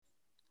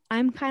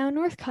I'm Kyle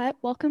Northcutt.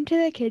 Welcome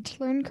to the Kids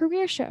Learn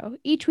Career Show.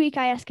 Each week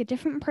I ask a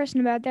different person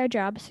about their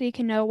job so you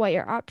can know what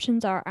your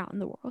options are out in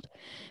the world.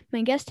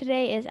 My guest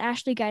today is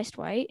Ashley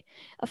Geistwhite,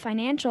 a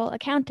financial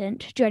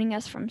accountant joining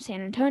us from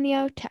San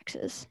Antonio,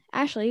 Texas.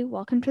 Ashley,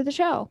 welcome to the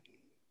show.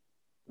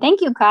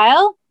 Thank you,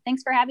 Kyle.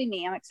 Thanks for having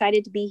me. I'm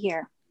excited to be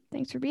here.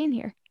 Thanks for being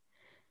here.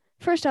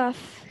 First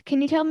off,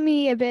 can you tell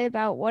me a bit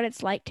about what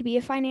it's like to be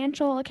a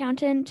financial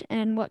accountant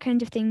and what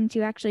kinds of things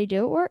you actually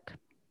do at work?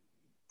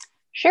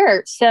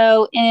 Sure.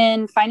 So,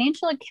 in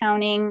financial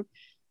accounting,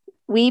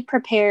 we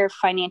prepare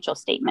financial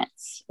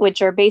statements,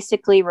 which are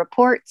basically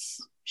reports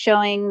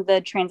showing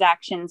the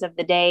transactions of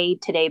the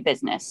day-to-day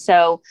business.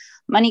 So,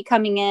 money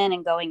coming in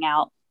and going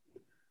out.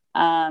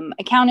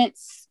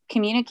 Accountants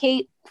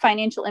communicate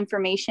financial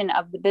information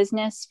of the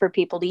business for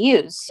people to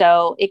use.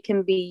 So, it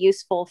can be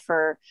useful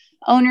for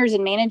owners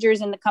and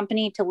managers in the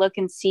company to look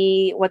and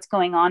see what's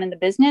going on in the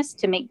business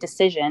to make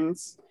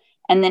decisions.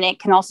 And then it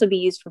can also be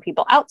used for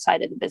people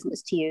outside of the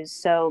business to use.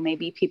 So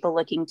maybe people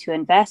looking to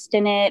invest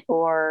in it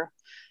or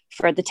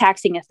for the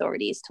taxing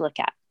authorities to look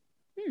at.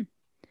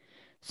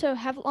 So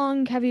how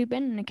long have you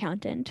been an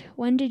accountant?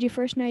 When did you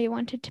first know you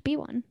wanted to be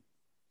one?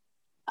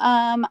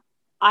 I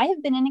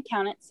have been an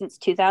accountant since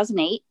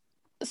 2008.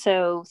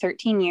 So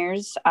 13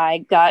 years. I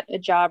got a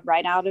job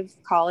right out of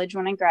college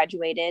when I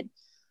graduated.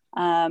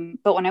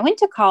 But when I went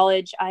to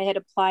college, I had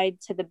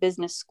applied to the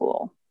business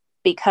school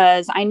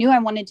because I knew I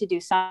wanted to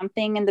do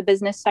something in the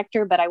business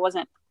sector, but I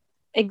wasn't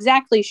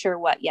exactly sure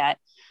what yet.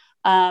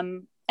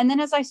 And then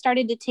as I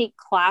started to take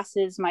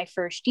classes my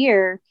first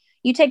year,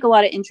 you take a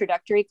lot of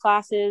introductory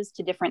classes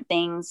to different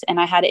things. And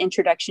I had an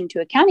introduction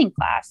to accounting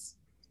class.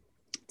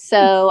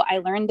 So I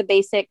learned the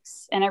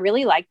basics and I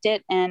really liked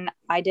it and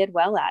I did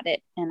well at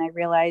it. And I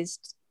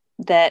realized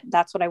that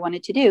that's what I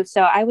wanted to do.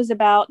 So I was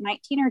about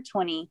 19 or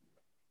 20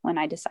 when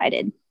I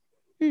decided.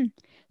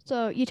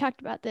 So you talked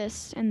about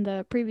this in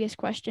the previous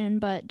question,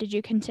 but did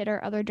you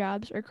consider other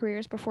jobs or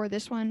careers before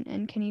this one?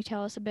 And can you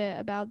tell us a bit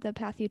about the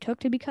path you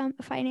took to become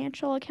a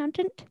financial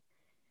accountant?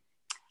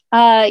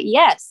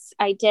 Yes,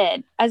 I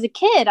did. As a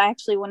kid, I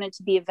actually wanted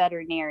to be a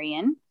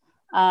veterinarian.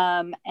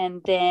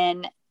 And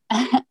then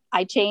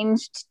I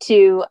changed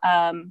to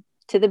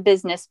the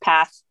business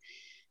path.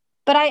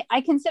 But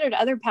I considered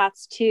other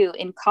paths too.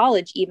 In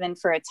college, even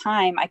for a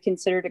time, I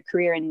considered a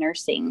career in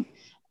nursing.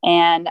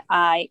 And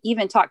I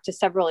even talked to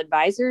several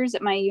advisors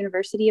at my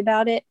university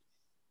about it,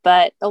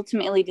 but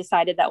ultimately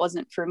decided that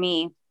wasn't for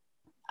me.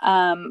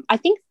 I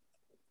think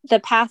the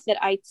path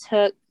that I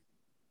took,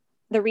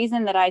 the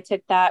reason that I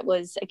took that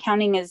was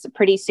accounting is a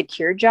pretty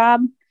secure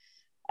job.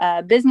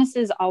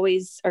 Businesses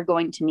always are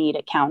going to need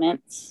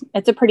accountants.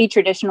 It's a pretty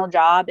traditional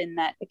job in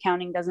that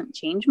accounting doesn't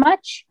change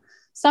much.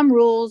 Some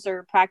rules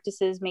or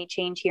practices may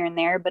change here and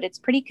there, but it's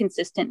pretty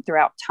consistent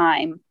throughout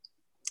time.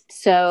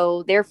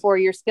 So therefore,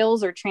 your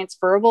skills are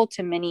transferable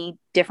to many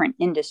different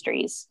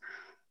industries.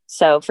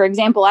 So, for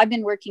example, I've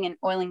been working in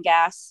oil and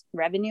gas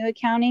revenue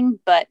accounting,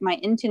 but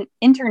my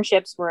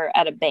internships were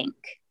at a bank.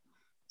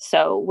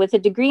 So, with a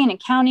degree in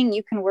accounting,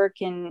 you can work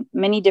in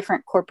many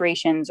different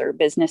corporations or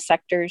business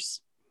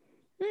sectors.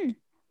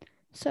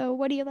 So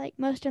what do you like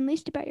most and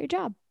least about your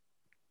job?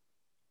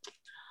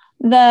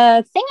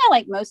 The thing I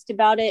like most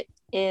about it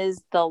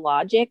is the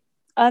logic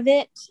of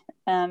it.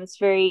 It's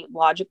very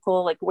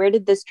logical. Like, where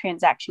did this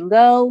transaction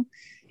go?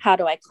 How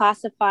do I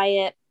classify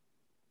it?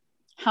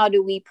 How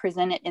do we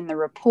present it in the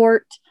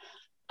report?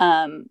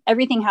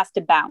 Everything has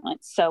to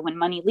balance. So when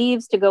money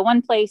leaves to go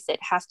one place, it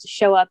has to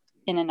show up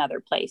in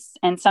another place.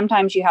 And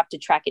sometimes you have to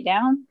track it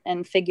down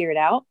and figure it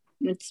out.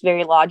 It's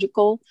very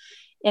logical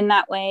in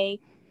that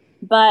way.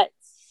 But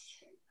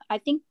I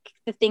think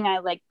the thing I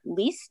like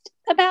least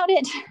about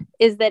it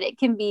is that it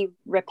can be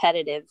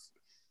repetitive.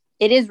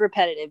 It is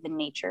repetitive in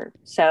nature.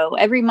 So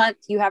every month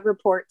you have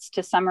reports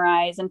to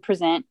summarize and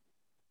present.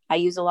 I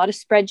use a lot of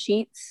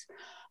spreadsheets.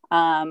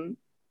 And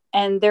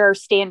there are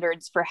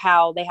standards for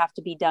how they have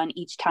to be done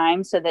each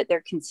time so that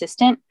they're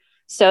consistent.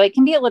 So it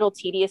can be a little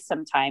tedious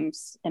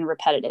sometimes and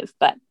repetitive,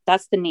 but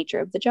that's the nature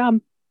of the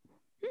job.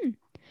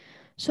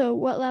 So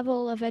what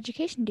level of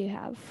education do you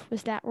have?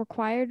 Was that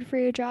required for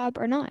your job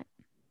or not?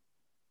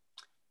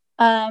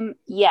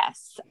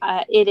 Yes,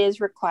 it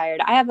is required.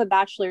 I have a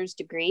bachelor's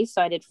degree,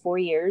 so I did 4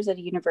 years at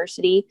a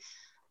university.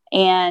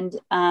 And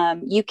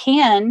you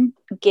can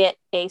get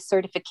a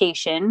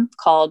certification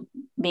called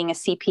being a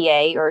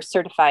CPA or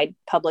certified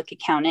public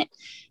accountant.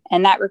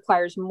 And that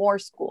requires more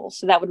school.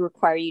 So that would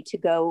require you to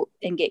go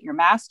and get your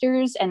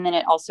master's. And then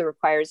it also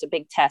requires a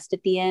big test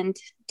at the end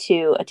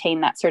to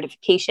attain that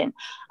certification.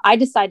 I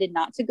decided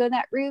not to go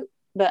that route,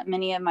 but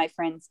many of my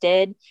friends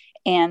did.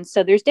 And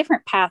so there's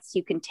different paths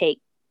you can take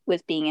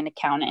with being an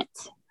accountant.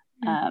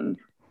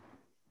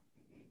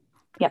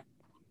 Yep.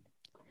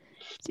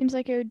 Seems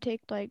like it would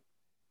take like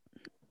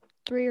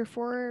 3 or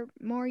 4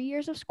 more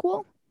years of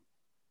school.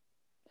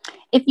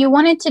 If you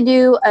wanted to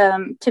do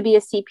to be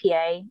a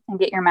CPA and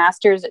get your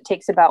master's, it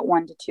takes about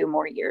 1 to 2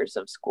 more years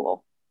of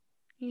school.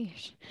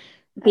 Yeesh.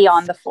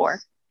 Beyond the 4.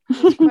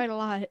 That's quite a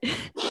lot.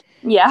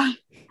 Yeah.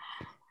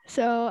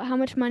 So, how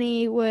much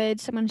money would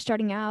someone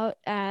starting out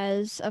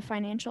as a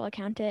financial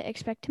accountant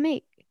expect to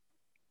make?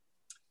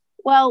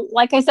 Well,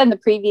 like I said in the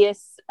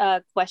previous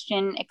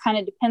question, it kind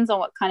of depends on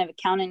what kind of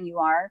accountant you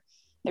are.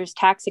 There's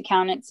tax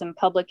accountants and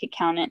public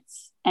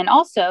accountants. And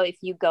also, if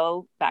you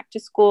go back to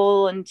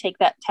school and take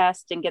that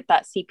test and get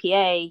that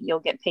CPA, you'll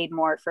get paid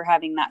more for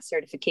having that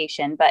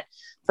certification. But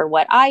for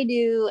what I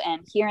do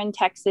and here in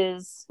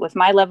Texas, with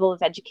my level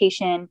of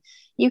education,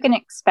 you can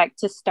expect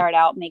to start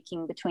out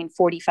making between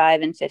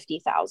 45 and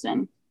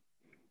 50,000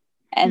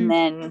 and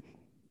then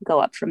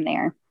go up from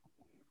there.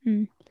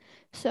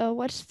 So,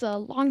 what's the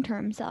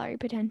long-term salary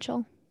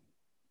potential?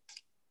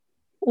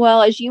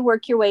 Well, as you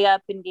work your way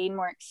up and gain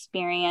more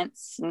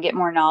experience and get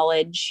more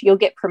knowledge, you'll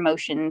get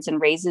promotions and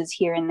raises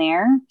here and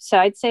there. So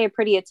I'd say a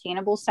pretty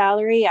attainable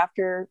salary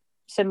after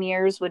some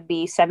years would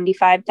be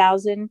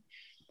 75,000.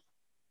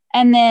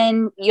 And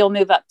then you'll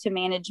move up to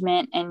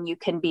management and you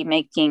can be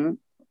making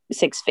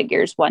six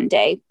figures one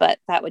day, but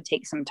that would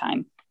take some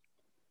time.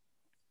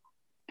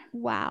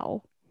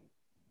 Wow.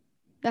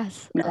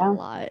 That's a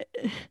lot.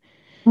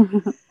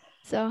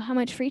 So how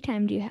much free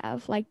time do you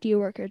have? Like, do you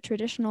work a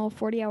traditional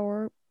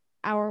 40-hour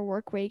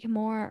work week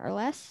more or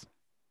less?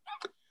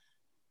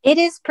 It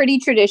is pretty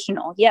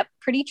traditional. Yep,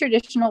 pretty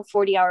traditional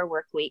 40-hour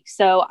work week.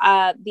 So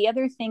the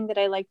other thing that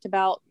I liked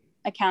about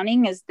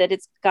accounting is that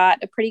it's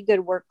got a pretty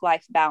good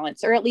work-life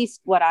balance, or at least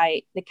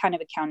the kind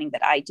of accounting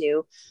that I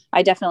do.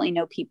 I definitely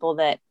know people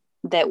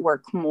that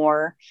work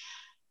more.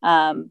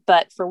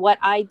 But for what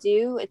I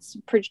do, it's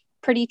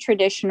pretty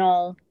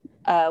traditional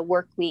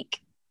work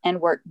week and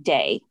work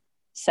day.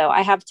 So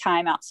I have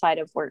time outside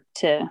of work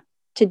to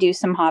do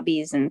some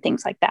hobbies and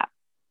things like that.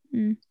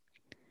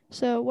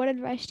 So what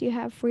advice do you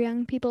have for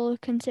young people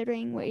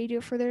considering what you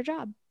do for their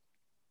job?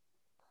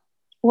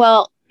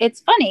 Well,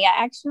 it's funny.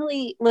 I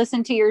actually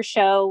listened to your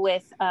show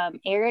with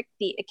Eric,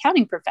 the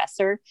accounting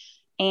professor,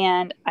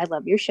 and I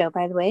love your show,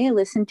 by the way. I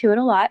listen to it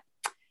a lot.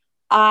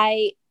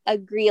 I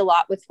agree a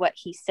lot with what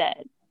he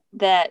said,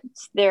 that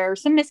there are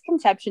some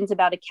misconceptions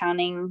about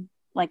accounting.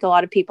 Like a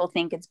lot of people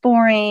think it's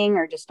boring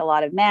or just a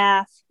lot of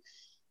math.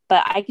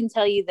 But I can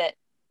tell you that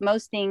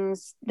most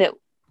things that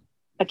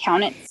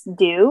accountants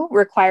do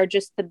require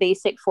just the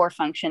basic four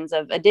functions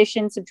of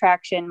addition,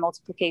 subtraction,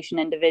 multiplication,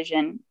 and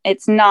division.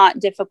 It's not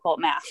difficult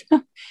math.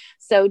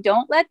 So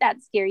don't let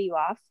that scare you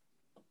off.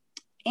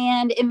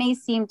 And it may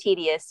seem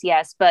tedious,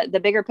 yes, but the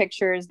bigger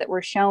picture is that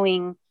we're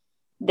showing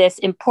this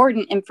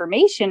important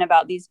information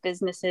about these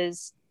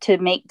businesses to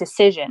make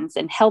decisions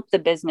and help the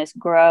business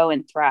grow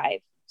and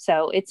thrive.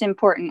 So it's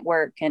important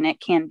work and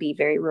it can be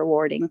very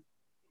rewarding.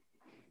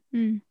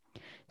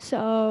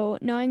 So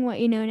knowing what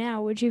you know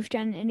now, would you have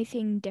done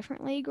anything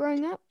differently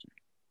growing up?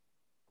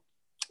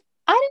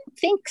 I don't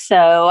think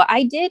so.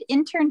 I did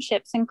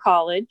internships in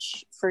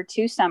college for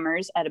 2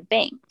 summers at a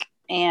bank,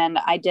 and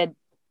I did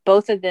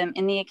both of them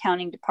in the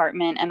accounting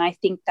department. And I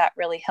think that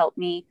really helped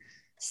me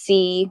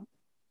see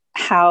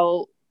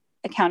how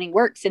accounting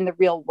works in the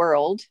real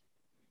world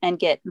and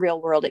get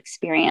real world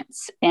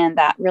experience. And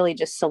that really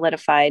just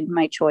solidified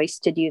my choice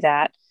to do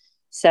that.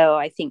 So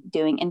I think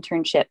doing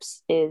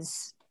internships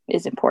is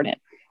important.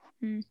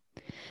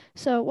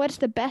 So what's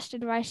the best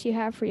advice you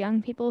have for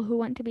young people who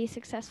want to be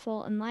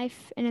successful in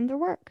life and in their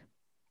work?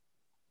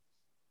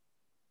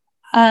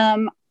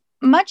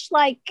 Much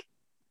like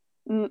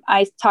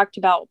I talked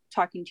about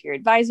talking to your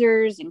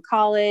advisors in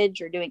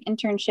college or doing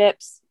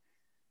internships,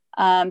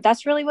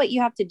 that's really what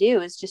you have to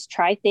do is just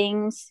try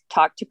things,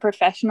 talk to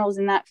professionals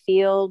in that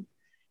field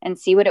and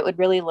see what it would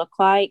really look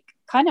like.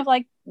 Kind of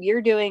like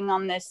you're doing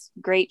on this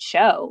great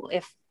show.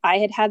 If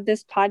I had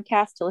this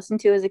podcast to listen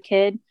to as a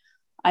kid,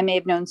 I may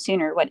have known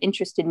sooner what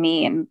interested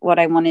me and what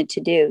I wanted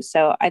to do.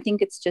 So I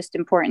think it's just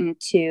important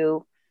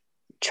to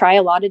try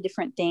a lot of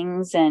different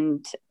things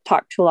and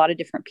talk to a lot of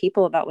different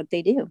people about what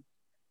they do.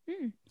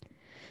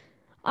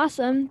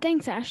 Awesome.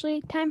 Thanks,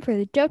 Ashley. Time for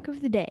the joke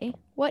of the day.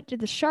 What did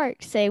the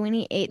shark say when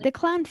he ate the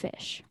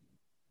clownfish?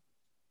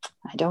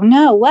 I don't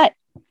know. What?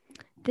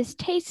 This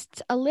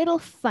tastes a little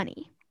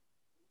funny.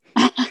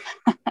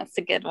 That's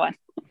a good one.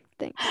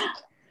 Thanks.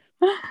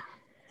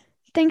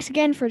 Thanks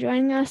again for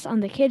joining us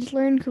on the Kids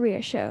Learn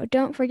Korea show.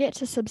 Don't forget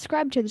to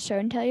subscribe to the show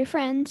and tell your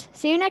friends.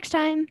 See you next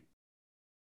time.